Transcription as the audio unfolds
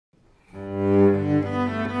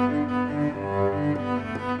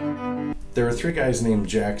There were three guys named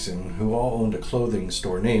Jackson who all owned a clothing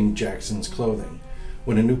store named Jackson's Clothing.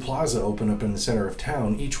 When a new plaza opened up in the center of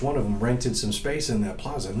town, each one of them rented some space in that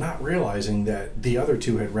plaza, not realizing that the other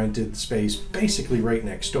two had rented space basically right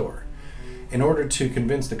next door. In order to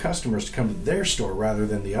convince the customers to come to their store rather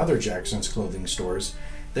than the other Jackson's Clothing stores,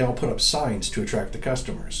 they all put up signs to attract the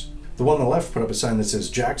customers. The one on the left put up a sign that says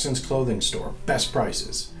Jackson's Clothing Store, best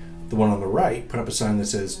prices. The one on the right put up a sign that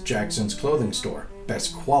says Jackson's Clothing Store,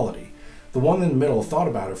 best quality. The one in the middle thought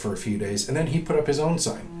about it for a few days, and then he put up his own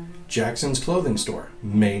sign. Jackson's Clothing Store,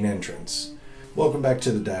 main entrance. Welcome back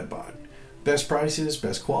to the Dad Bod. Best prices,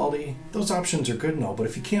 best quality, those options are good and all, but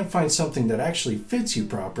if you can't find something that actually fits you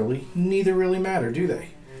properly, neither really matter, do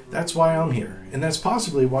they? That's why I'm here, and that's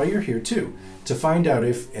possibly why you're here too, to find out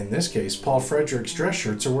if, in this case, Paul Fredrick's dress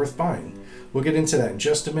shirts are worth buying. We'll get into that in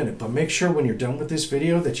just a minute, but make sure when you're done with this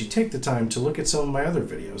video that you take the time to look at some of my other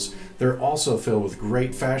videos. They're also filled with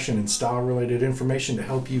great fashion and style related information to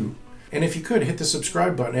help you. And if you could, hit the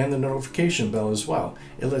subscribe button and the notification bell as well.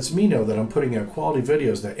 It lets me know that I'm putting out quality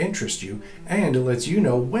videos that interest you, and it lets you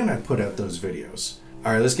know when I put out those videos.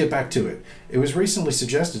 Alright, let's get back to it. It was recently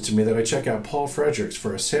suggested to me that I check out Paul Fredrick's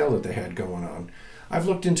for a sale that they had going on. I've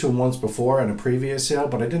looked into them once before in a previous sale,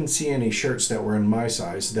 but I didn't see any shirts that were in my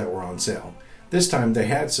size that were on sale. This time they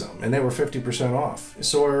had some, and they were 50% off,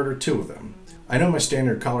 so I ordered 2 of them. I know my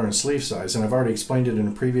standard collar and sleeve size, and I've already explained it in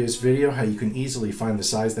a previous video how you can easily find the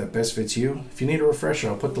size that best fits you. If you need a refresher,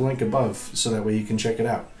 I'll put the link above so that way you can check it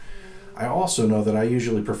out. I also know that I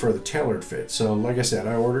usually prefer the tailored fit, so like I said,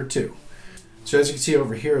 I ordered 2. So as you can see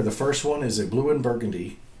over here, the first one is a blue and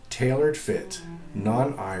burgundy, tailored fit,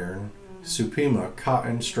 non-iron, Supima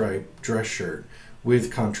cotton stripe dress shirt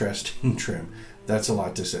with contrasting trim. That's a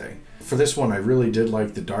lot to say. For this one, I really did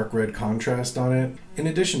like the dark red contrast on it. In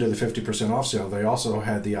addition to the 50% off sale, they also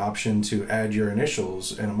had the option to add your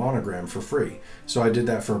initials and a monogram for free. So I did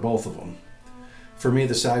that for both of them. For me,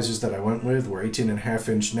 the sizes that I went with were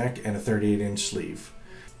 18.5-inch neck and a 38-inch sleeve.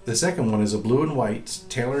 The second one is a blue and white,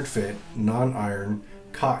 tailored fit, non-iron,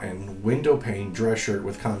 cotton, window pane dress shirt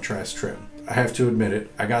with contrast trim. I have to admit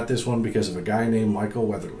it, I got this one because of a guy named Michael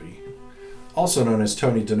Weatherly, also known as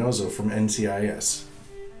Tony Donoso from NCIS.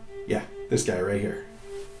 Yeah, this guy right here.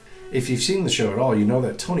 If you've seen the show at all, you know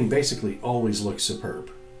that Tony basically always looks superb.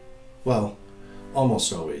 Well,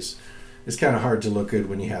 almost always. It's kind of hard to look good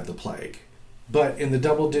when you have the plague. But in the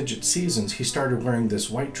double-digit seasons, he started wearing this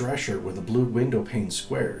white dress shirt with the blue window pane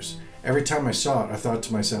squares. Every time I saw it, I thought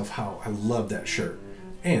to myself how I love that shirt.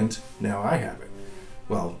 And now I have it.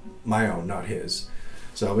 Well, my own, not his.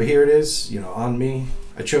 So, but here it is, on me.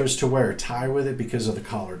 I chose to wear a tie with it because of the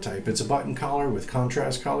collar type. It's a button collar with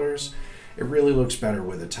contrast colors. It really looks better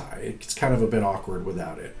with a tie. It's kind of a bit awkward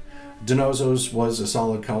without it. Donoso's was a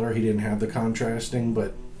solid color. He didn't have the contrasting,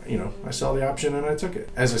 but I saw the option and I took it.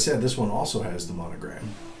 As I said, this one also has the monogram.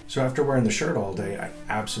 So after wearing the shirt all day, I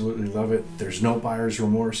absolutely love it. There's no buyer's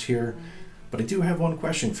remorse here. But I do have one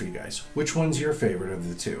question for you guys. Which one's your favorite of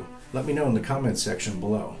the 2? Let me know in the comments section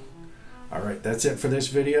below. Alright, that's it for this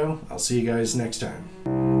video. I'll see you guys next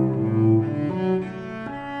time.